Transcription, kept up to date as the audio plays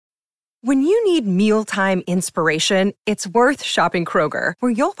When you need mealtime inspiration, it's worth shopping Kroger,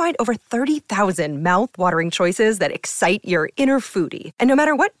 where you'll find over 30,000 mouth-watering choices that excite your inner foodie. And no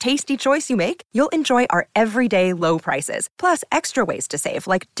matter what tasty choice you make, you'll enjoy our everyday low prices, plus extra ways to save,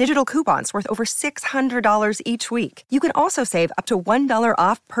 like digital coupons worth over $600 each week. You can also save up to $1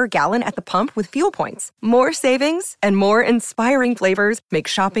 off per gallon at the pump with fuel points. More savings and more inspiring flavors make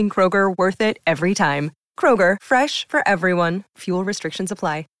shopping Kroger worth it every time. Kroger, fresh for everyone. Fuel restrictions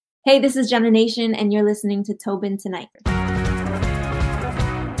apply. Hey, this is Jenna Nation, and you're listening to Tobin Tonight.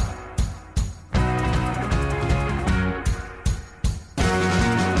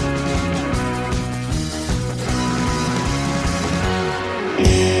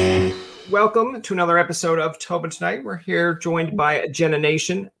 Welcome to another episode of Tobin Tonight. We're here joined by Jenna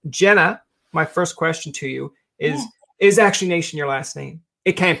Nation. Jenna, my first question to you is actually Nation your last name?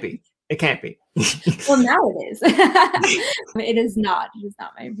 It can't be. It can't be. Well, now it is. It is not. It is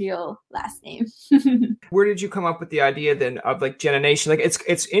not my real last name. Where did you come up with the idea then of like Jenna Nation? Like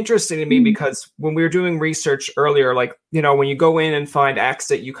it's interesting to me because when we were doing research earlier, like, you know, when you go in and find acts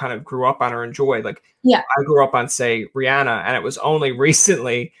that you kind of grew up on or enjoy, like I grew up on, say, Rihanna, and it was only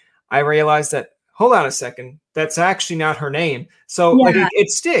recently I realized that, hold on a second, that's actually not her name. So like it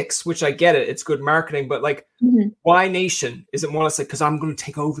sticks, which I get it. It's good marketing, but like, why Nation? Is it more or less like, because I'm going to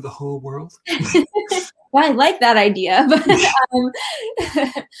take over the whole world? Well, I like that idea.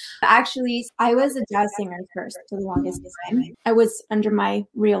 But actually, I was a jazz singer first for the longest time. I was under my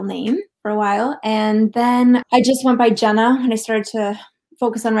real name for a while. And then I just went by Jenna and I started to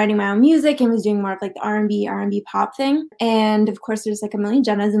focus on writing my own music and was doing more of like the R&B pop thing. And of course, there's like a million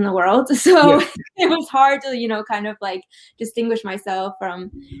Jennas in the world. So it was hard to, you know, kind of like distinguish myself from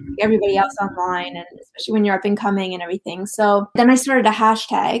everybody else online, and especially when you're up and coming and everything. So then I started a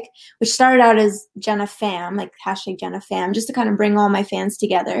hashtag, which started out as Jenna Fam, like hashtag Jenna Fam, just to kind of bring all my fans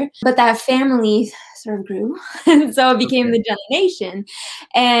together. But that family sort of grew. And so it became the Jenna Nation.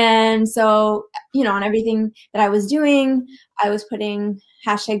 And so, you know, on everything that I was doing, I was putting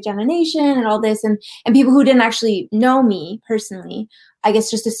hashtag Jenna Nation and all this. And people who didn't actually know me personally, I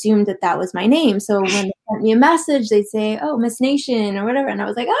guess just assumed that that was my name. So when they sent me a message, they'd say, oh, Miss Nation or whatever. And I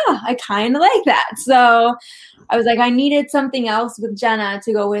was like, I kind of like that. So I was like, I needed something else with Jenna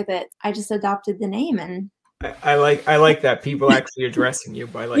to go with it. I just adopted the name. And I like that people actually addressing you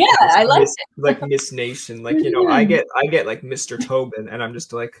by like I like Miss, like Miss Nation. Like, you know, I get like Mr. Tobin, and I'm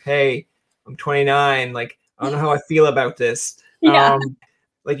just like, hey, I'm 29. Like, I don't know how I feel about this.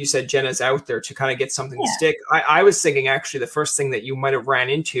 Like you said, Jenna's out there to kind of get something to stick. I was thinking actually the first thing that you might have ran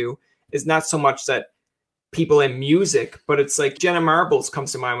into is not so much that people in music, but it's like Jenna Marbles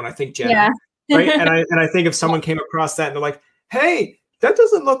comes to mind when I think Jenna, right? And I think if someone came across that and they're like, hey, that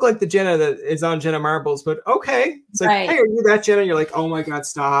doesn't look like the Jenna that is on Jenna Marbles, but okay. It's like, hey, are you that Jenna? And you're like, oh my God,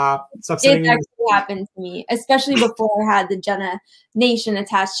 stop saying it. Actually happened to me, especially before I had the Jenna Nation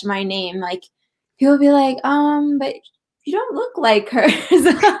attached to my name. Like, people be like, but you don't look like her.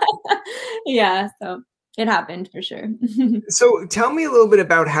 So it happened for sure. So tell me a little bit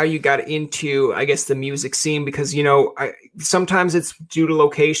about how you got into, I guess, the music scene, because, you know, sometimes it's due to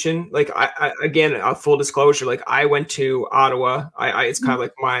location. Like I again, full disclosure, like I went to Ottawa. It's kind of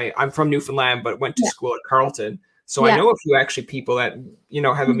like I'm from Newfoundland, but went to school at Carleton. So I know a few actually people that, you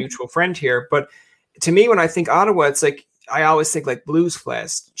know, have a mutual friend here. But to me, when I think Ottawa, it's like, I always think like Blues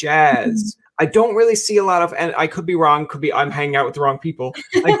Fest, jazz. I don't really see a lot of, and I could be wrong, I'm hanging out with the wrong people.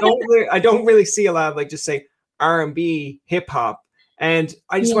 I don't really see a lot of like just say R&B, hip hop. And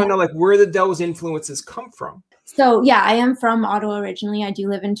I just want to know like where did those influences come from? So I am from Ottawa originally. I do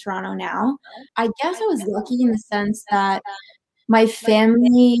live in Toronto now. I guess I was lucky in the sense that my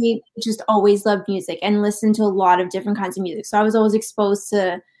family just always loved music and listened to a lot of different kinds of music. So I was always exposed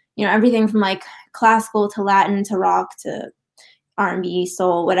to, you know, everything from like classical to Latin to rock to R&B,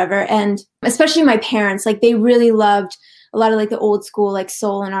 soul, whatever. And especially my parents, like they really loved a lot of like the old school, like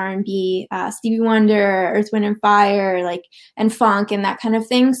soul and R&B, Stevie Wonder, Earth, Wind and Fire, like, and funk and that kind of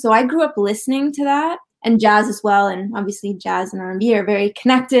thing. So I grew up listening to that, and jazz as well. And obviously jazz and R&B are very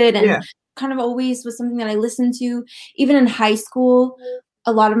connected, and kind of always was something that I listened to. Even in high school,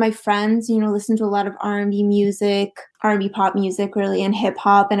 a lot of my friends, you know, listened to a lot of R&B music, R&B pop music really, and hip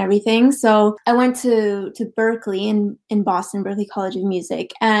hop and everything. So I went to Berkeley in Boston, Berkeley College of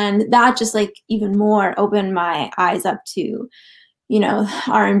Music. And that just like even more opened my eyes up to, you know,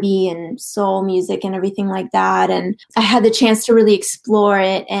 R&B and soul music and everything like that. And I had the chance to really explore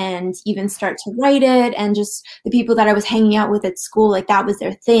it and even start to write it. And just the people that I was hanging out with at school, like that was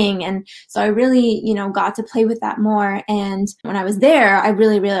their thing. And so I really, you know, got to play with that more. And when I was there, I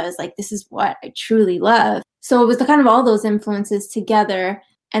really realized like, this is what I truly love. So it was the kind of all those influences together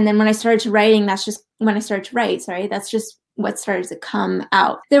And then when I started to writing, that's just when I started to write, sorry, that's just what started to come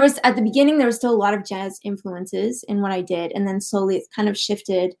out. There was, at the beginning, there was still a lot of jazz influences in what I did. And then slowly it's kind of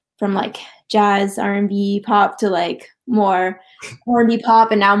shifted from like jazz, R&B, pop to like more R&B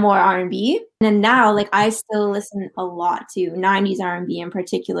pop and now more R&B. And then now, like, I still listen a lot to 90s R&B in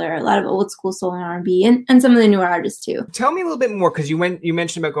particular, a lot of old school soul and R&B, and some of the newer artists too. Tell me a little bit more, because you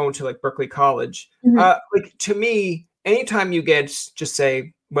mentioned about going to like Berkeley College. Like, to me, anytime you get, just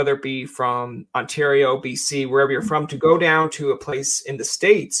say, whether it be from Ontario, BC, wherever you're from, to go down to a place in the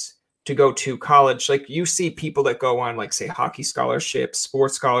States to go to college, like, you see people that go on, like, say, hockey scholarships,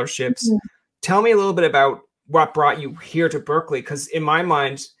 sports scholarships. Tell me a little bit about what brought you here to Berkeley, because in my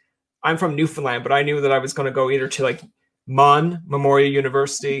mind, I'm from Newfoundland, but I knew that I was going to go either to like MUN, Memorial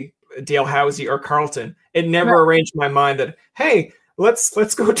University, Dalhousie, or Carleton. It never arranged my mind that, hey,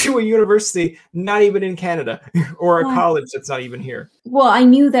 let's go to a university not even in Canada or a college that's not even here. Well, I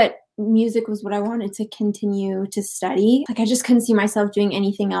knew that music was what I wanted to continue to study. Like, I just couldn't see myself doing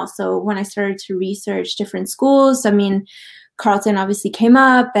anything else. So when I started to research different schools, I mean, Carleton obviously came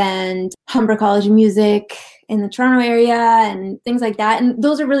up, and Humber College of Music in the Toronto area and things like that. And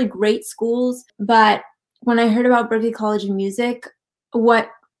those are really great schools. But when I heard about Berklee College of Music,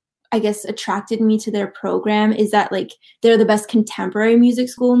 what I guess attracted me to their program is that like they're the best contemporary music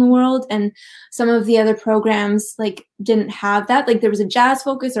school in the world, and some of the other programs like didn't have that. Like, there was a jazz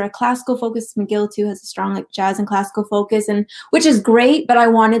focus or a classical focus. McGill too has a strong like jazz and classical focus, and which is great, but I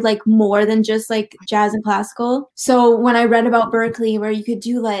wanted like more than just like jazz and classical. So when I read about Berkeley, where you could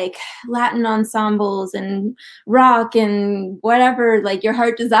do like Latin ensembles and rock and whatever like your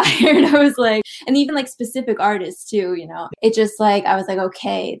heart desired, I was like, and even like specific artists too, you know, it just like, I was like,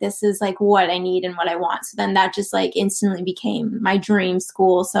 okay, this is like what I need and what I want. So then that just like instantly became my dream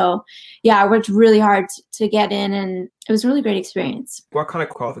school. So yeah, I worked really hard to get in, and it was a really great experience. What kind of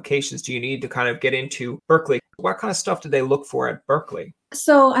qualifications do you need to kind of get into Berkeley? What kind of stuff did they look for at Berkeley?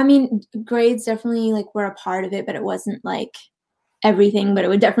 So, I mean, grades definitely like were a part of it, but it wasn't like everything, but it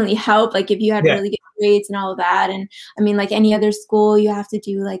would definitely help. Like, if you had really good grades and all of that. And I mean, like any other school, you have to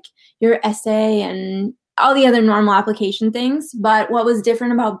do like your essay and all the other normal application things. But what was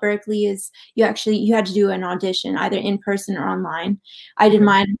different about Berkeley is you had to do an audition either in person or online. I did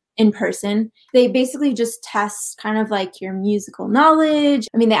mine in person. They basically just test kind of like your musical knowledge.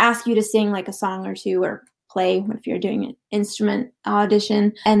 I mean, they ask you to sing like a song or two or play if you're doing an instrument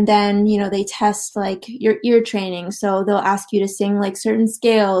audition. And then, you know, they test like your ear training. So they'll ask you to sing like certain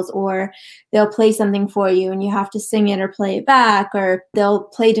scales, or they'll play something for you and you have to sing it or play it back, or they'll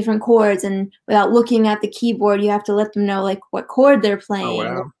play different chords, and without looking at the keyboard, you have to let them know like what chord they're playing.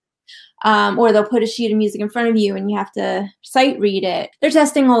 Oh, wow. Or they'll put a sheet of music in front of you and you have to sight read it. They're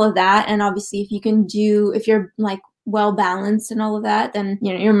testing all of that. And obviously if you're like well balanced and all of that, then,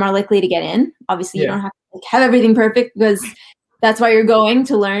 you know, you're more likely to get in. Obviously you don't have to like have everything perfect, because that's why you're going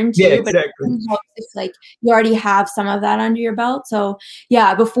to learn too. Yeah, exactly. But if like you already have some of that under your belt. So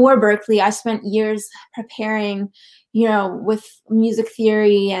yeah, before Berkeley, I spent years preparing, you know, with music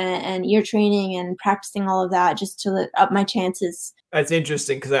theory and ear training and practicing all of that just to up my chances. That's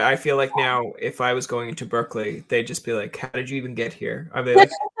interesting, because I feel like now if I was going into Berkeley, they'd just be like, how did you even get here? I'd be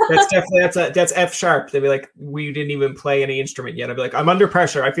like, that's F sharp. They'd be like, we didn't even play any instrument yet. I'd be like, I'm under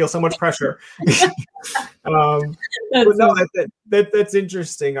pressure. I feel so much pressure. That's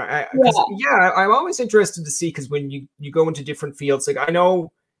interesting. I'm always interested to see, because when you go into different fields, like I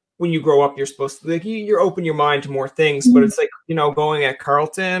know when you grow up, you're supposed to like you're open your mind to more things, but it's like, you know, going at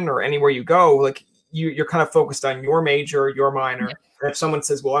Carleton or anywhere you go, like you're kind of focused on your major, your minor. And if someone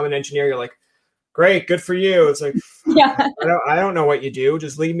says, well, I'm an engineer, you're like, great, good for you. It's like, I don't know what you do.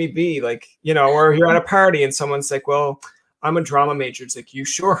 Just leave me be. Like, you know, or you're at a party and someone's like, well, I'm a drama major. It's like, you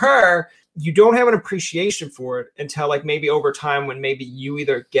sure are. You don't have an appreciation for it until like maybe over time, when maybe you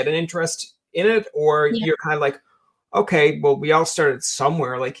either get an interest in it, or you're kind of like, okay, well, we all started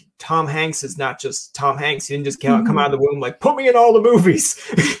somewhere. Like Tom Hanks is not just Tom Hanks. He didn't just come out of the womb like, put me in all the movies.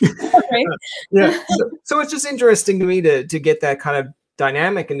 So it's just interesting to me to get that kind of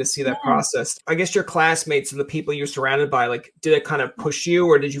dynamic and to see that process. I guess your classmates and the people you're surrounded by, like, did it kind of push you,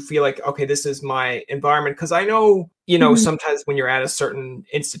 or did you feel like, okay, this is my environment? Because I know, you know, sometimes when you're at a certain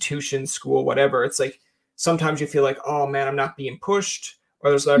institution, school, whatever, it's like sometimes you feel like, oh man, I'm not being pushed. Or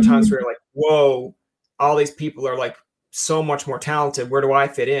there's other times where you're like, whoa, all these people are like so much more talented. Where do I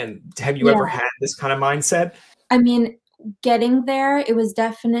fit in? Have you ever had this kind of mindset? I mean, getting there, it was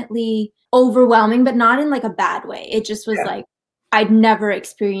definitely overwhelming, but not in like a bad way. It just was like, I'd never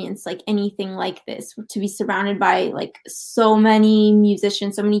experienced like anything like this, to be surrounded by like so many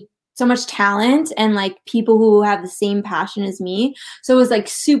musicians, so so much talent and like people who have the same passion as me. So it was like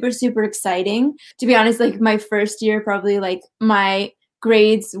super, super exciting. To be honest, like my first year, probably like my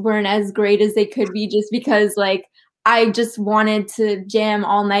grades weren't as great as they could be just because like I just wanted to jam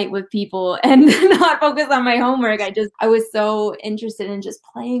all night with people and not focus on my homework. I was so interested in just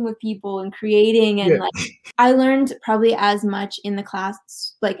playing with people and creating. And like, I learned probably as much in the class,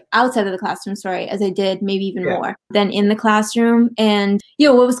 like outside of the classroom, sorry, as I did maybe even more than in the classroom. And, you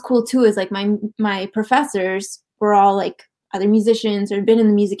know, what was cool too is like my professors were all like other musicians or been in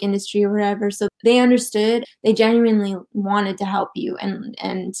the music industry or whatever. So they understood, they genuinely wanted to help you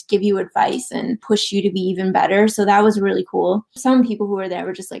and give you advice and push you to be even better. So that was really cool. Some people who were there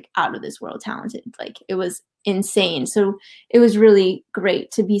were just like out of this world talented. Like it was insane. So it was really great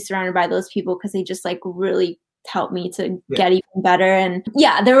to be surrounded by those people because they just like really helped me to get even better. And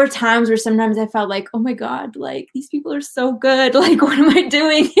yeah, there were times where sometimes I felt like, oh my God, like these people are so good. Like, what am I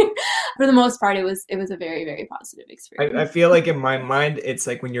doing? For the most part, it was a very, very positive experience. I feel like in my mind, it's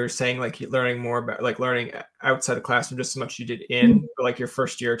like when you're saying like learning more about like learning outside the classroom just as much as you did in, but like your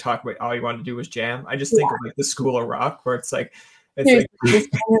first year talk about all you wanted to do was jam. I just think of like the School of Rock where it's like it's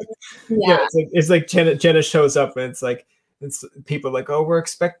like Jenna shows up and it's people like, oh, we're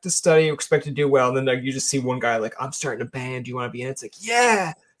expected to study, we're expected to do well. And then like, you just see one guy like, I'm starting a band. Do you want to be in it? It's like,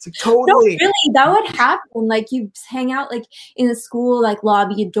 yeah. It's like, totally. No, really, that would happen. Like you hang out like in the school, like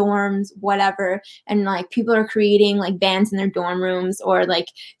lobby, dorms, whatever. And like people are creating like bands in their dorm rooms, or like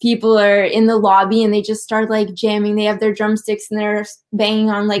people are in the lobby and they just start like jamming. They have their drumsticks and they're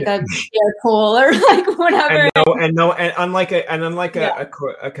banging on like a air pole or like whatever. And unlike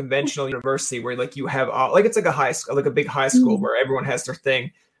a conventional university where like you have all, like it's like a high school, like a big high school where everyone has their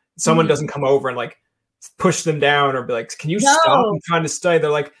thing. Someone doesn't come over and like push them down or be like, can you stop? I'm trying to study. They're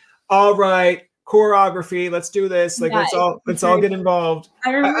like, all right, choreography, let's do this. Like let's all get involved.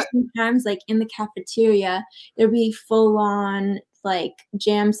 I remember sometimes like in the cafeteria, there'd be full on like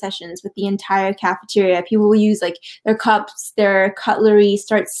jam sessions with the entire cafeteria. People will use like their cups, their cutlery,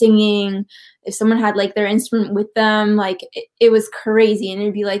 start singing. If someone had like their instrument with them, like it was crazy. And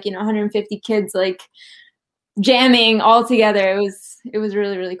it'd be like, 150 kids like jamming all together. It was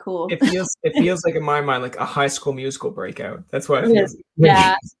really, really cool. It feels like in my mind like a High School Musical breakout. That's what it feels.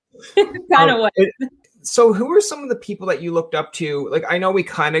 Yeah. Kind of what. So who are some of the people that you looked up to? Like, I know we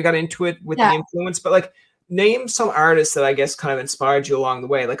kind of got into it with the influence, but like name some artists that I guess kind of inspired you along the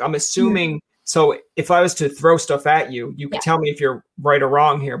way. Like I'm assuming, so if I was to throw stuff at you, you could tell me if you're right or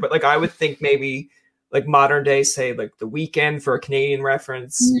wrong here, but like I would think maybe like modern day, say like The Weeknd for a Canadian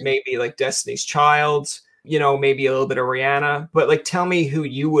reference, maybe like Destiny's Child, maybe a little bit of Rihanna, but like, tell me who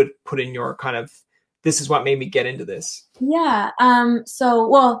you would put in your kind of, this is what made me get into this. Yeah.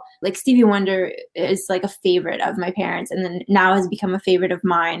 So like Stevie Wonder is like a favorite of my parents and then now has become a favorite of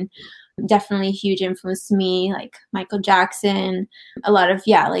mine. Definitely a huge influence to me, like Michael Jackson, a lot of,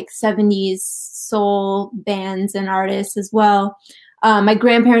 like 70s soul bands and artists as well. My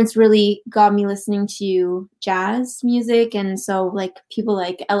grandparents really got me listening to jazz music. And so like people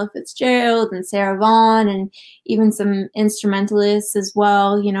like Ella Fitzgerald and Sarah Vaughan and even some instrumentalists as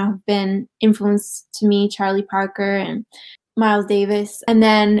well, have been influenced to me, Charlie Parker and Miles Davis. And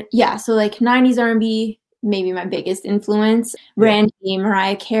then, so like 90s R&B, maybe my biggest influence, Randy,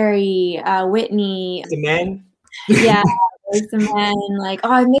 Mariah Carey, Whitney. The Men. Yeah, the Men. Like,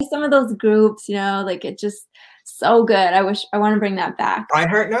 I miss some of those groups, like it just... so good. I want to bring that back. I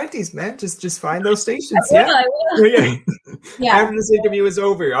heard 90s, man. Just find those stations. I will. Yeah. After this interview is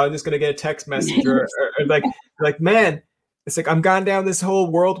over, I'm just gonna get a text message or like, man, it's like I'm gone down this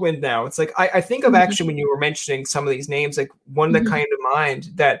whole whirlwind now. It's like I think of actually when you were mentioning some of these names, like one that kind of mind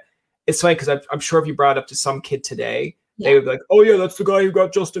that it's funny because I'm sure if you brought it up to some kid today, they would be like, oh yeah, that's the guy who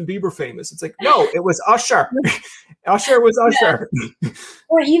got Justin Bieber famous. It's like, no, it was Usher. Usher was Usher.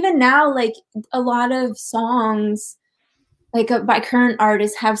 Or even now, like a lot of songs like by current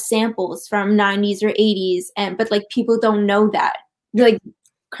artists have samples from 90s or 80s, but like people don't know that. Like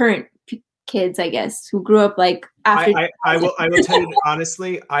current kids, I guess, who grew up like after. I will tell you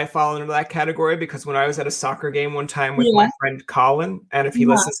honestly, I fall into that category because when I was at a soccer game one time with my friend Colin, and if he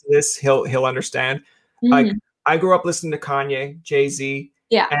listens to this, he'll understand. Like I grew up listening to Kanye, Jay-Z,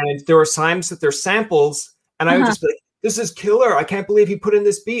 and there were times that there's samples, and I would just be like, this is killer. I can't believe he put in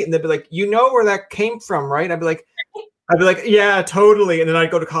this beat. And they'd be like, you know where that came from, right? I'd be like, yeah, totally. And then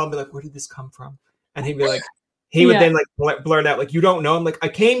I'd go to Colin and be like, where did this come from? And he'd be like, he would then like blurt out, like, you don't know. I'm like, I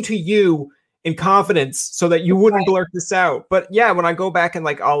came to you in confidence so that you wouldn't blurt this out. But yeah, when I go back and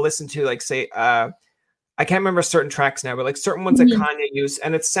like, I'll listen to like, say, I can't remember certain tracks now, but like certain ones that Kanye used,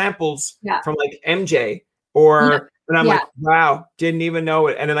 and it's samples from like MJ or And I'm Yeah. like, wow, didn't even know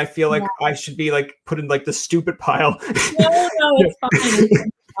it. And then I feel like Yeah. I should be like put in like the stupid pile. No, it's fine.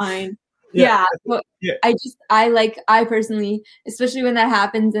 It's fine. Yeah. Yeah. But Yeah. I personally, especially when that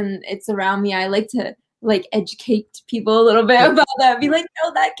happens and it's around me, I like to like educate people a little bit about that. Be like,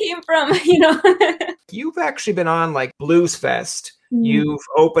 no, that came from, you know. You've actually been on like Blues Fest. Mhm. You've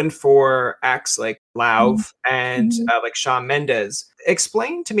opened for acts like Lauv and Mhm. like Shawn Mendes.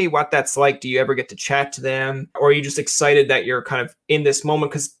 Explain to me what that's like. Do you ever get to chat to them? Or are you just excited that you're kind of in this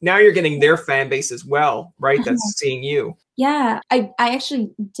moment? Because now you're getting their fan base as well, right? That's seeing you. Yeah, I actually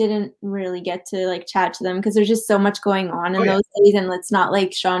didn't really get to like chat to them because there's just so much going on in those days, and it's not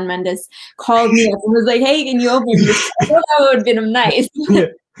like Shawn Mendes called me up and was like, "Hey, can you open this?" I thought that would have been nice. Yeah.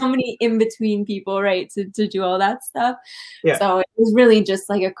 So many in between people, right, to do all that stuff. Yeah. So it was really just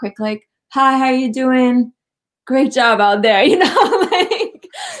like a quick like, "Hi, how you doing? Great job out there," you know. Like,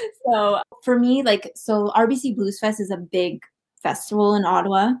 so for me, like, so RBC Blues Fest is a big festival in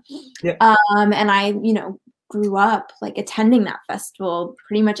Ottawa, Yeah. and I, you know, grew up like attending that festival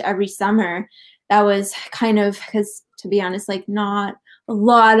pretty much every summer. That was kind of because, to be honest, like not a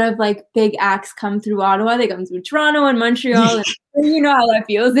lot of like big acts come through Ottawa. They come through Toronto and Montreal, and you know how that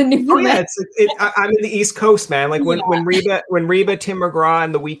feels in Newfoundland. Oh yeah, I'm in the East Coast, man. Like when Reba, Tim McGraw,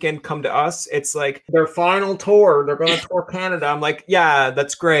 and The Weeknd come to us, it's like their final tour. They're going to tour Canada. I'm like, yeah,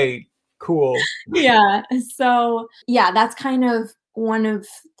 that's great, cool. Yeah. So yeah, that's kind of one of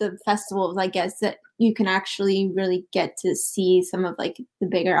the festivals, I guess, that you can actually really get to see some of like the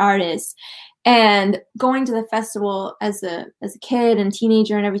bigger artists. And going to the festival as a kid and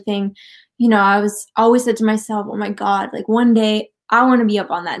teenager and everything, you know, I was always said to myself, oh my God, like one day I want to be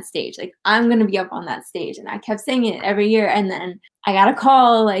up on that stage. Like I'm going to be up on that stage. And I kept saying it every year. And then I got a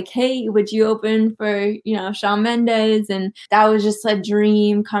call like, hey, would you open for, you know, Shawn Mendes? And that was just a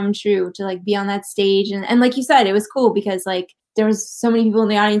dream come true to like be on that stage. And like you said, it was cool because like there was so many people in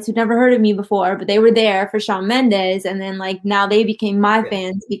the audience who'd never heard of me before, but they were there for Shawn Mendes. And then like now they became my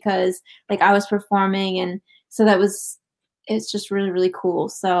fans because like I was performing. And so it's just really, really cool.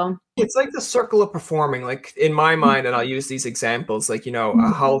 So it's like the circle of performing, like in my mind, and I'll use these examples, like, you know,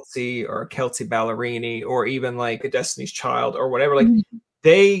 a Halsey or a Kelsey Ballerini, or even like a Destiny's Child or whatever, like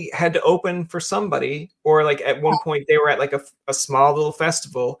they had to open for somebody, or like at one point they were at like a small little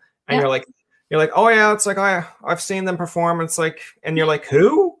festival, and you're like, oh yeah, it's like I've seen them perform. It's like, and you're like,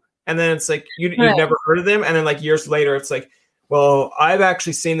 who? And then it's like you've never heard of them, and then like years later, it's like, well, I've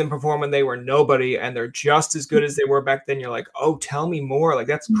actually seen them perform when they were nobody, and they're just as good as they were back then. You're like, oh, tell me more. Like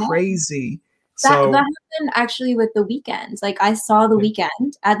that's crazy. That happened actually with The Weeknd. Like I saw The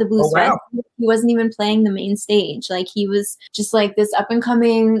Weeknd at the Blues Fest. He wasn't even playing the main stage. Like he was just like this up and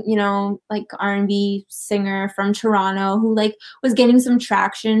coming, you know, like R&B singer from Toronto who like was getting some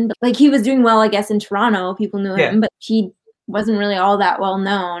traction. But, like he was doing well, I guess, in Toronto. People knew him, but he wasn't really all that well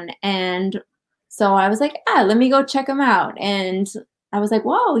known. And so I was like, let me go check him out. And I was like,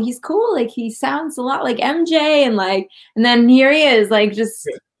 whoa, he's cool. Like he sounds a lot like MJ, and then here he is, like just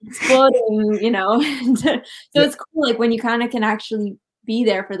exploding, you know. So it's cool, like when you kind of can actually be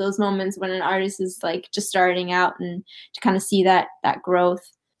there for those moments when an artist is like just starting out, and to kind of see that growth.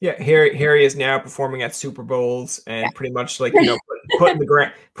 Yeah, here he is now performing at Super Bowls and pretty much like, you know, putting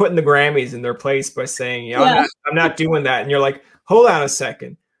the Grammys in their place by saying, you know, I'm not doing that. And you're like, hold on a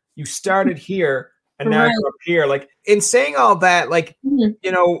second. You started here and now you're up here. Like in saying all that, like,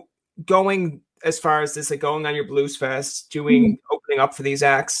 you know, going as far as this, like going on your Blues Fest, opening up for these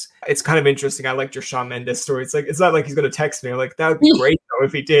acts, it's kind of interesting. I liked your Shawn Mendes story. It's like, it's not like he's going to text me. I'm like, that would be great though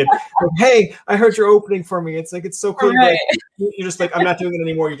if he did. Like, hey, I heard you're opening for me. It's like, it's so cool. Like, you're just like, I'm not doing it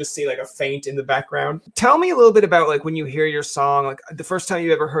anymore. You just see like a faint in the background. Tell me a little bit about like when you hear your song, like the first time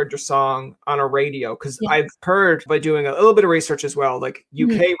you ever heard your song on a radio. Cause I've heard by doing a little bit of research as well, like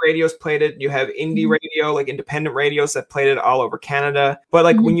UK radios played it. You have indie radio, like independent radios that played it all over Canada. But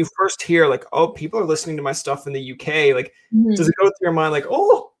like when you first hear like, oh, people are listening to my stuff in the UK, like, does it go through your mind like,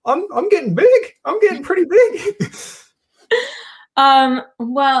 oh, I'm getting big. I'm getting pretty big.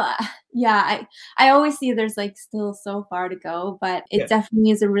 Well, yeah, I always see there's like still so far to go, but it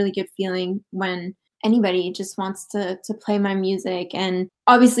definitely is a really good feeling when anybody just wants to play my music. And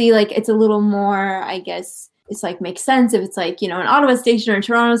obviously like it's a little more, I guess, it's like makes sense if it's like, you know, an Ottawa station or a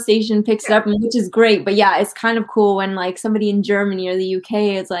Toronto station picks it up, which is great. But yeah, it's kind of cool when like somebody in Germany or the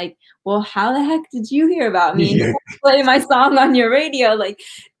UK is like, well, how the heck did you hear about me? And play my song on your radio, like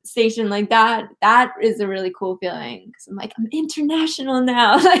station like that. That is a really cool feeling because I'm like, I'm international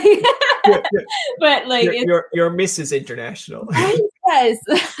now. Like, but like you're Mrs. International. Yes.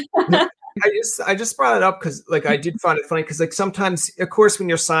 I just brought it up because like I did find it funny because like sometimes, of course, when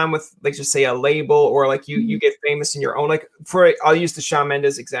you're signed with like just say a label or like you get famous in your own, like I'll use the Shawn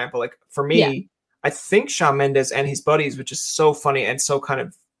Mendes example. Like for me, I think Shawn Mendes and his buddies, which is so funny and so kind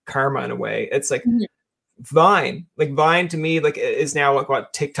of karma in a way. It's like Vine to me like is now like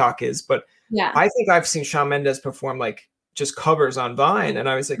what TikTok is, but I think I've seen Shawn Mendes perform like just covers on Vine, and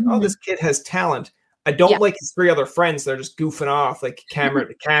I was like, oh, this kid has talent. I don't like his three other friends. They're just goofing off, like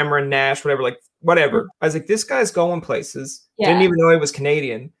Cameron, Nash, whatever, like whatever. I was like, this guy's going places. Didn't even know he was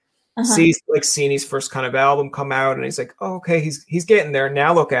Canadian. Seeing his first kind of album come out, and he's like, oh, okay, he's getting there.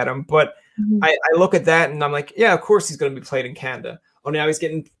 Now look at him. But I look at that and I'm like, yeah, of course he's going to be played in Canada. Oh, now he's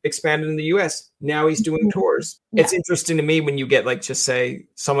getting expanded in the US. Now he's doing tours. It's interesting to me when you get like, just say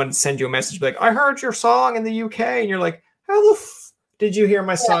someone send you a message like, I heard your song in the UK, and you're like, how the did you hear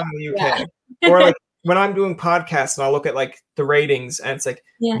my song in the UK? Or like, when I'm doing podcasts and I'll look at like the ratings and it's like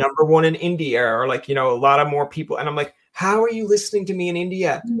 #1 in India or like, you know, a lot of more people. And I'm like, how are you listening to me in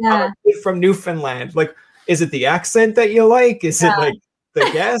India? I'm from Newfoundland. Like, is it the accent that you like? Is it like the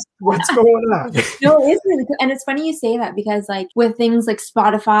guest? What's going on? No, it's really cool. And it's funny you say that because like with things like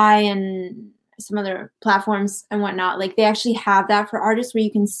Spotify and some other platforms and whatnot, like they actually have that for artists where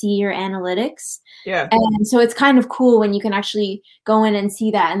you can see your analytics. And so it's kind of cool when you can actually go in and see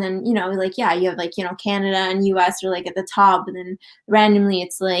that. And then, you know, like, you have like, you know, Canada and US are like at the top, and then randomly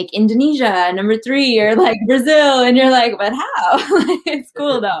it's like Indonesia #3 or like Brazil. And you're like, but how? It's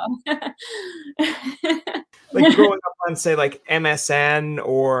cool though. Like growing up on say like MSN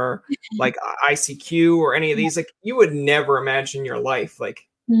or like ICQ or any of these, like you would never imagine your life, like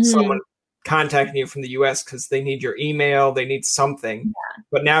someone contacting you from the US because they need your email, they need something.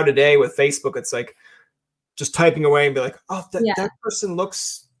 But now today with Facebook, it's like just typing away and be like, oh, that person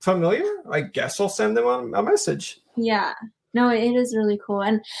looks familiar. I guess I'll send them a message. Yeah, no, it is really cool.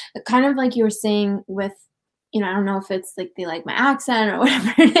 And kind of like you were saying with, you know, I don't know if it's like they like my accent or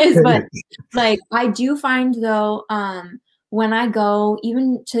whatever it is, but like I do find though, when I go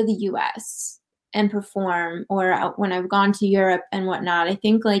even to the US and perform, or when I've gone to Europe and whatnot, I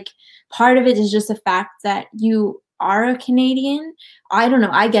think like part of it is just the fact that you are a Canadian. I don't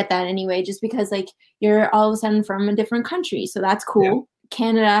know. I get that anyway, just because like you're all of a sudden from a different country. So that's cool.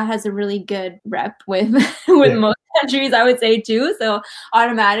 Canada has a really good rep with most countries, I would say too. So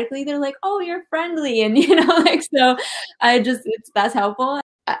automatically they're like, oh, you're friendly. And, you know, like, so that's helpful.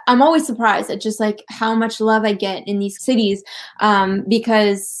 I'm always surprised at just like how much love I get in these cities,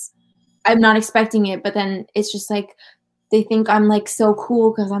 because I'm not expecting it, but then it's just like they think I'm like so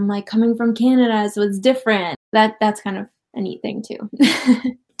cool because I'm like coming from Canada, so it's different. That's kind of a neat thing too.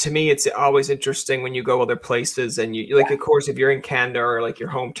 To me, it's always interesting when you go other places and you like, of course, if you're in Canada or like your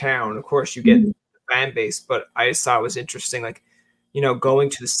hometown, of course you get the fan base. But I just thought it was interesting, like, you know, going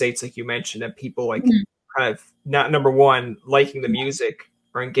to the States, like you mentioned, and people like kind of not #1 liking the music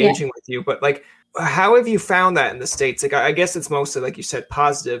or engaging with you, but like, how have you found that in the States? Like, I guess it's mostly like you said,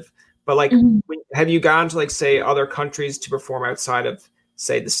 positive. But like, have you gone to like say other countries to perform outside of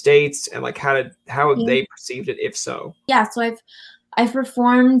say the States, and like how have they perceived it, if so? Yeah, so I've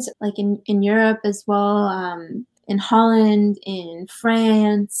performed like in Europe as well, in Holland, in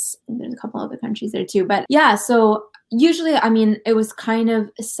France, and there's a couple other countries there too. But yeah, so usually, I mean, it was kind of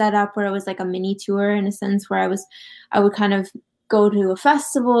set up where it was like a mini tour in a sense, where I would kind of go to a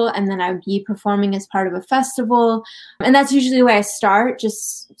festival and then I would be performing as part of a festival. And that's usually the way I start,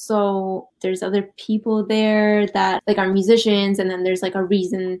 just so there's other people there that like are musicians, and then there's like a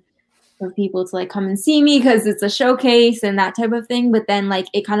reason for people to like come and see me because it's a showcase and that type of thing. But then like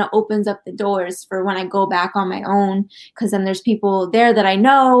it kind of opens up the doors for when I go back on my own, because then there's people there that I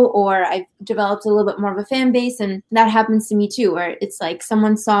know, or I've developed a little bit more of a fan base. And that happens to me too, where it's like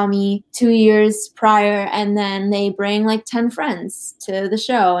someone saw me 2 years prior and then they bring like 10 friends to the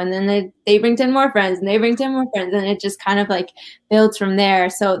show, and then they bring 10 more friends, and they bring 10 more friends, and it just kind of like builds from there.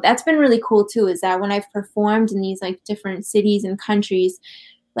 So that's been really cool too, is that when I've performed in these like different cities and countries,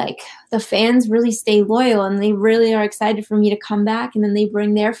 like the fans really stay loyal and they really are excited for me to come back, and then they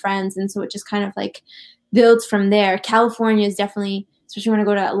bring their friends, and so it just kind of like builds from there. California is definitely, especially when I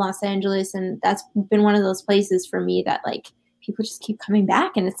go to Los Angeles, and that's been one of those places for me that like people just keep coming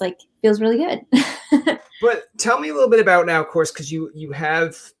back, and it's like feels really good. But tell me a little bit about now, of course, because you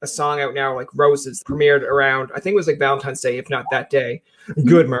have a song out now, like Roses, premiered around, I think it was like Valentine's Day, if not that day.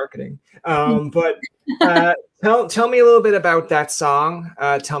 Good marketing. But tell me a little bit about that song.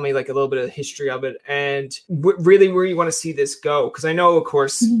 Tell me like a little bit of the history of it, and really where you want to see this go. Because I know, of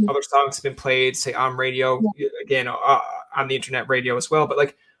course, other songs have been played, say on radio, again, on the internet radio as well. But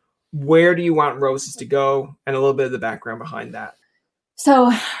like, where do you want Roses to go, and a little bit of the background behind that?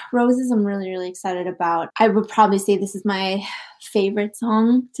 So Roses, I'm really, really excited about. I would probably say this is my favorite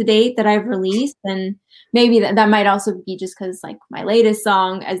song to date that I've released. And maybe that might also be just because like my latest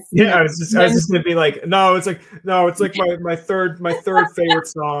song, as you Yeah, know, I was just gonna be like, no, it's like my third favorite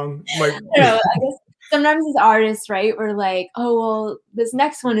song. I guess sometimes as artists, right, we're like, oh well, this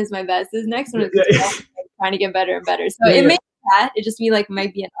next one is my best. This next one is Yeah, yeah. trying to get better and better. So Yeah, it yeah. may be that. It just be like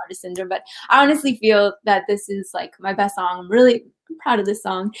might be an artist syndrome. But I honestly feel that this is like my best song. I'm really proud of this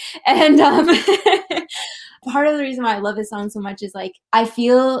song. And part of the reason why I love this song so much is like I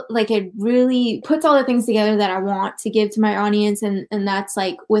feel like it really puts all the things together that I want to give to my audience, and that's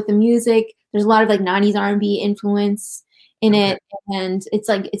like with the music, there's a lot of like 90s R&B influence in Okay. it, and it's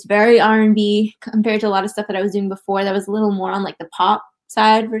like it's very R&B compared to a lot of stuff that I was doing before that was a little more on like the pop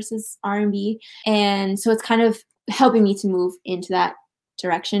side versus R&B, and so it's kind of helping me to move into that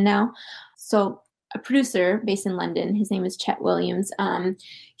direction now. So a producer based in London, his name is Chet Williams,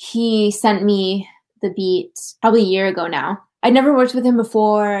 he sent me the beat probably a year ago now. I'd never worked with him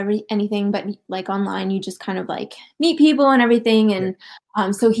before or anything, but like online, you just kind of like meet people and everything.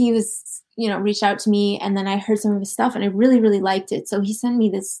 And so he was, reached out to me, and then I heard some of his stuff and I really, really liked it. So he sent me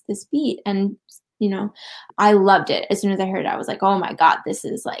this beat, and, I loved it. As soon as I heard it, I was like, oh my God, this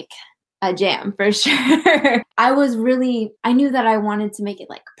is like a jam for sure. I knew that I wanted to make it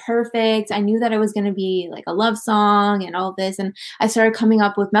like perfect. I knew that it was going to be like a love song and all of this. And I started coming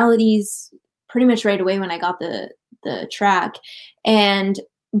up with melodies pretty much right away when I got the track.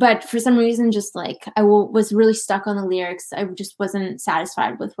 But for some reason, just like I was really stuck on the lyrics. I just wasn't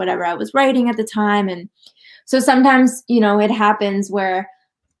satisfied with whatever I was writing at the time. And so sometimes, it happens where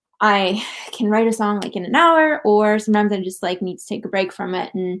I can write a song like in an hour, or sometimes I just like need to take a break from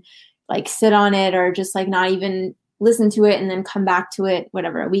it and like sit on it, or just like not even listen to it and then come back to it,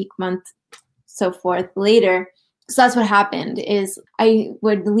 whatever, a week, month, so forth later. So that's what happened is I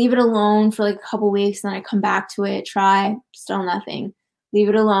would leave it alone for like a couple weeks, and then I come back to it, try, still nothing, leave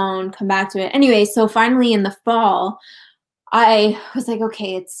it alone, come back to it. Anyway, so finally in the fall, I was like,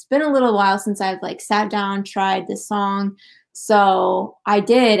 okay, it's been a little while since I've like sat down, tried this song. So I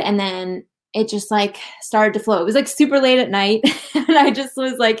did, and then it just like started to flow. It was like super late at night, and I just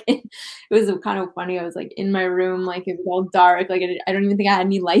was like, it was kind of funny. I was like in my room, like it was all dark. Like I don't even think I had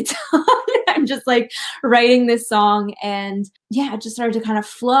any lights on. I'm just like writing this song, and yeah, it just started to kind of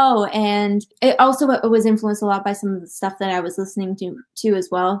flow. And it was influenced a lot by some of the stuff that I was listening to as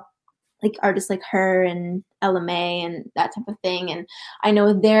well, like artists like her and Ella May and that type of thing. And I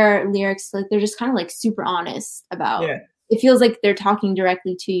know their lyrics, like they're just kind of like super honest about. Yeah. It feels like they're talking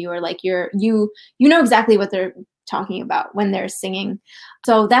directly to you, or like you know exactly what they're talking about when they're singing.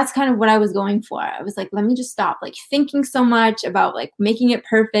 So that's kind of what I was going for. I was like, let me just stop like thinking so much about like making it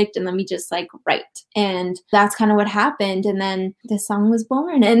perfect, and let me just like write. And that's kind of what happened. And then the song was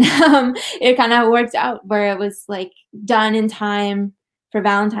born, and it kind of worked out where it was like done in time for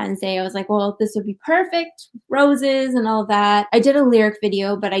Valentine's Day. I was like, well, this would be perfect, roses and all that. I did a lyric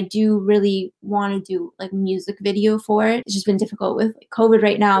video, but I do really want to do like a music video for it. It's just been difficult with like, COVID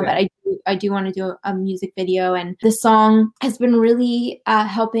right now, but I do want to do a music video. And the song has been really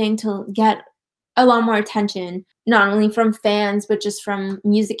helping to get a lot more attention, not only from fans, but just from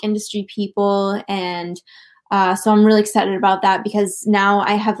music industry people. And so I'm really excited about that, because now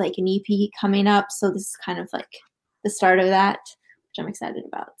I have like an EP coming up. So this is kind of like the start of that, which I'm excited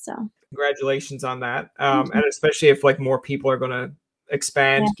about. So Congratulations on that. And especially if like more people are going to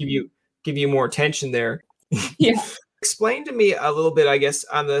expand, give you more attention there. Yeah. Explain to me a little bit, I guess,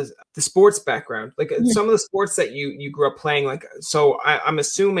 on the sports background, like some of the sports that you grew up playing. Like, so I'm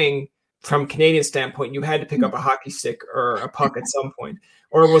assuming from Canadian standpoint, you had to pick up a hockey stick or a puck at some point,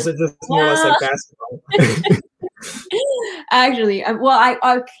 or was it just more or less like basketball? Actually, well,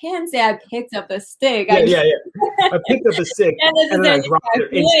 I can say I picked up a stick. Yeah. I picked up a stick and then I dropped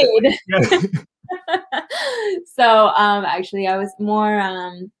it instantly. Yeah. So, actually, I was more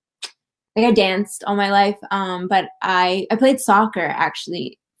like I danced all my life, but I played soccer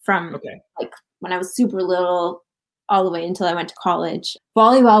actually from like when I was super little all the way until I went to college.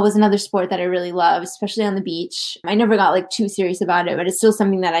 Volleyball was another sport that I really loved, especially on the beach. I never got like too serious about it, but it's still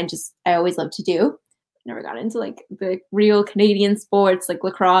something that I always love to do. Never got into like the real Canadian sports like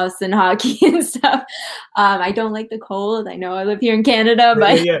lacrosse and hockey and stuff. I don't like the cold. I know I live here in Canada,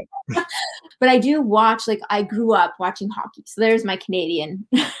 but but I do watch, like I grew up watching hockey. So there's my Canadian.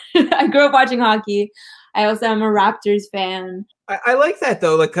 I grew up watching hockey. I also am a Raptors fan. I like that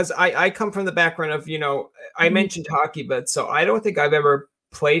though, like because I come from the background of, I mentioned hockey, but so I don't think I've ever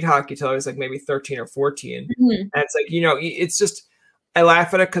played hockey till I was like maybe 13 or 14. And it's like, it's just I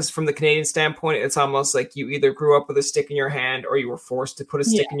laugh at it because from the Canadian standpoint, it's almost like you either grew up with a stick in your hand or you were forced to put a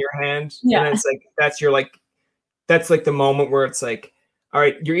stick in your hand. Yeah. And it's like, that's like the moment where it's like, all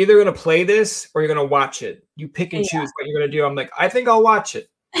right, you're either going to play this or you're going to watch it. You pick and choose what you're going to do. I'm like, I think I'll watch it.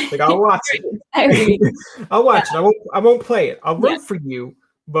 Like, I'll watch it. I agree. I'll watch it. I won't play it. I'll root for you,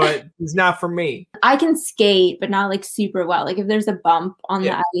 but it's not for me. I can skate, but not like super well. Like if there's a bump on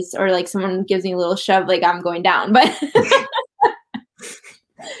the ice or like someone gives me a little shove, like I'm going down. But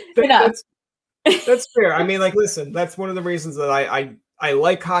that's fair. I mean, like, listen, that's one of the reasons that I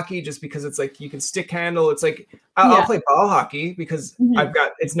like hockey, just because it's like you can stick handle. It's like I'll play ball hockey because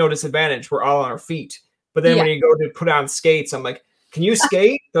it's no disadvantage. We're all on our feet. But then when you go to put on skates, I'm like, can you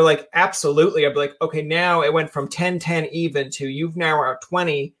skate? They're like, absolutely. I'd be like, okay, now it went from 10-10 even to you've now are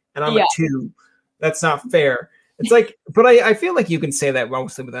 20 and I'm at 2. That's not fair. It's like, but I feel like you can say that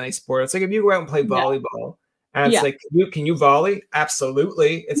mostly with any sport. It's like if you go out and play volleyball and it's like, can you volley?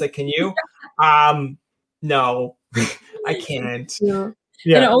 Absolutely. It's like, can you? No, I can't. Yeah.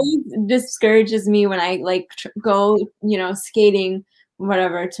 And it always discourages me when I like go, skating,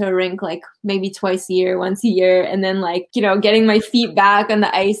 whatever, to a rink like maybe once a year, and then like, getting my feet back on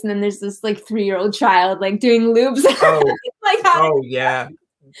the ice, and then there's this like 3-year-old child like doing loops.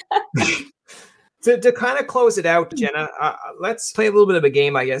 To kind of close it out, Jenna, let's play a little bit of a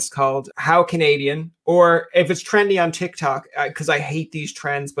game, I guess, called How Canadian, or if it's trendy on TikTok, because I hate these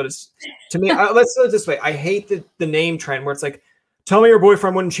trends, but it's, to me, let's do it this way. I hate the name trend where it's like, tell me your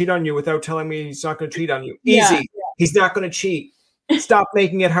boyfriend wouldn't cheat on you without telling me he's not going to cheat on you. Easy. He's not going to cheat. Stop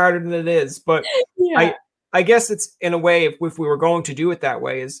making it harder than it is. But I guess it's, in a way, if we were going to do it that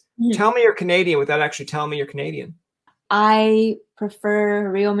way, is tell me you're Canadian without actually telling me you're Canadian. I prefer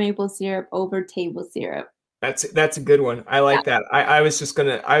real maple syrup over table syrup. That's a good one. I like that. I was just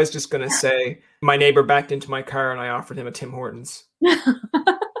gonna say my neighbor backed into my car and I offered him a Tim Hortons.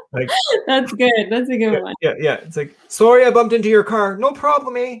 Like, that's good. That's a good one. Yeah. It's like, sorry, I bumped into your car. No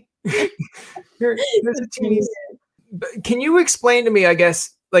problem, eh? Here's a cheese. Can you explain to me, I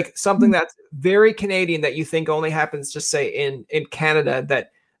guess, like something that's very Canadian that you think only happens, just say in Canada,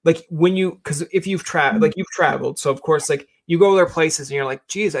 that like when you, because if you've traveled, like you've traveled, so of course, like you go to their places and you're like,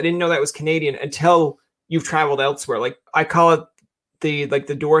 geez, I didn't know that was Canadian until you've traveled elsewhere. Like I call it the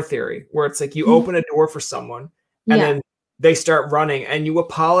door theory, where it's like you open a door for someone and then they start running and you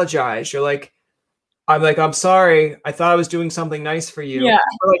apologize. You're like, I'm sorry. I thought I was doing something nice for you. Yeah.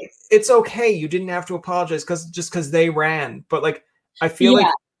 But like, it's okay. You didn't have to apologize because they ran. But like, I feel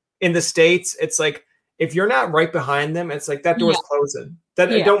like in the States, it's like, if you're not right behind them, it's like that door's closing.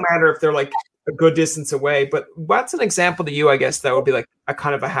 It don't matter if they're like a good distance away. But what's an example to you, I guess, that would be like a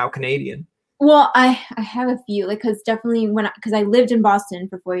kind of a how Canadian? Well, I have a few, like, because definitely because I lived in Boston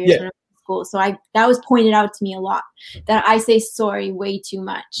for 4 years when I was in school, so that was pointed out to me a lot, that I say sorry way too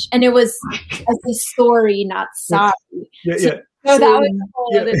much, and it was I say sorry, not sorry. So that was a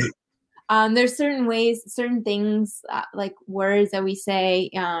whole other. There's certain ways, certain things, like words that we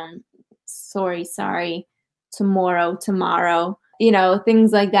say, sorry, tomorrow,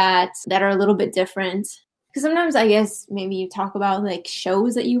 things like that are a little bit different. Because sometimes I guess maybe you talk about like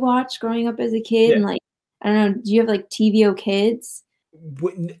shows that you watch growing up as a kid, and like, I don't know, do you have like TVO Kids?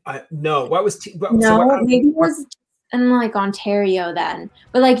 No, what was maybe it was in like Ontario then.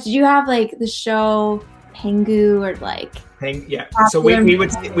 But like, did you have like the show Pengu or like? So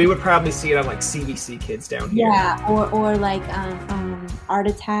we would probably see it on like CBC Kids down here. Yeah, or like Art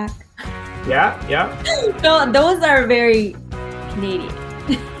Attack. Yeah. Those are very Canadian.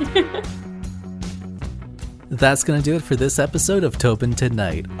 That's going to do it for this episode of Tobin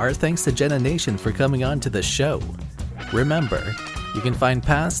Tonight. Our thanks to Jenna Nation for coming on to the show. Remember, you can find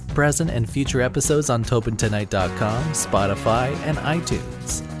past, present, and future episodes on TobinTonight.com, Spotify, and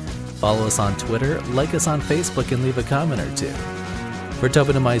iTunes. Follow us on Twitter, like us on Facebook, and leave a comment or two. For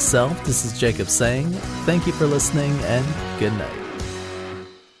Tobin and myself, this is Jacob saying thank you for listening and good night.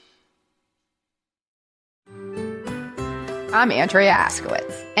 I'm Andrea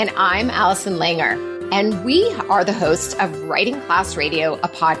Askowitz. And I'm Allison Langer. And we are the hosts of Writing Class Radio, a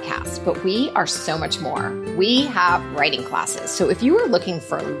podcast, but we are so much more. We have writing classes. So if you are looking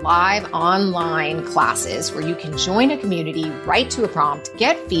for live online classes where you can join a community, write to a prompt,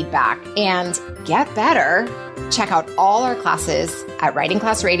 get feedback, and get better, check out all our classes at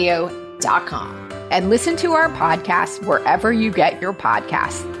writingclassradio.com. And listen to our podcast wherever you get your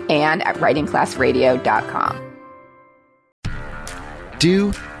podcasts and at writingclassradio.com.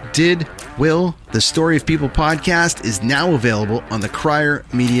 Did, Will, the Story of People podcast is now available on the Crier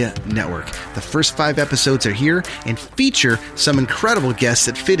Media Network. The first 5 episodes are here and feature some incredible guests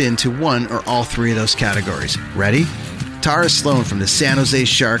that fit into one or all 3 of those categories. Ready? Tara Sloan from the San Jose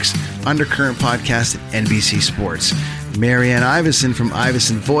Sharks, Undercurrent podcast at NBC Sports. Marianne Iveson from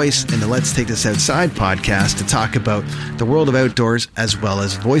Iveson Voice and the Let's Take This Outside podcast to talk about the world of outdoors as well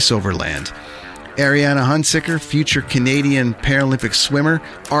as voiceover land. Ariana Hunsicker, future Canadian Paralympic swimmer,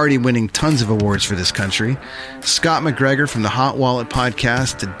 already winning tons of awards for this country. Scott McGregor from the Hot Wallet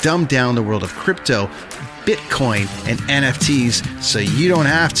podcast to dumb down the world of crypto, Bitcoin, and NFTs so you don't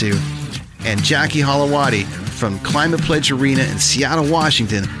have to. And Jackie Holowati from Climate Pledge Arena in Seattle,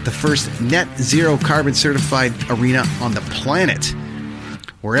 Washington, the first net zero carbon certified arena on the planet.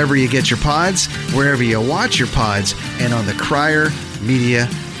 Wherever you get your pods, wherever you watch your pods, and on the Crier Media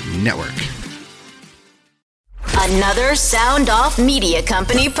Network. Another Sound Off Media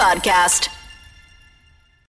Company podcast.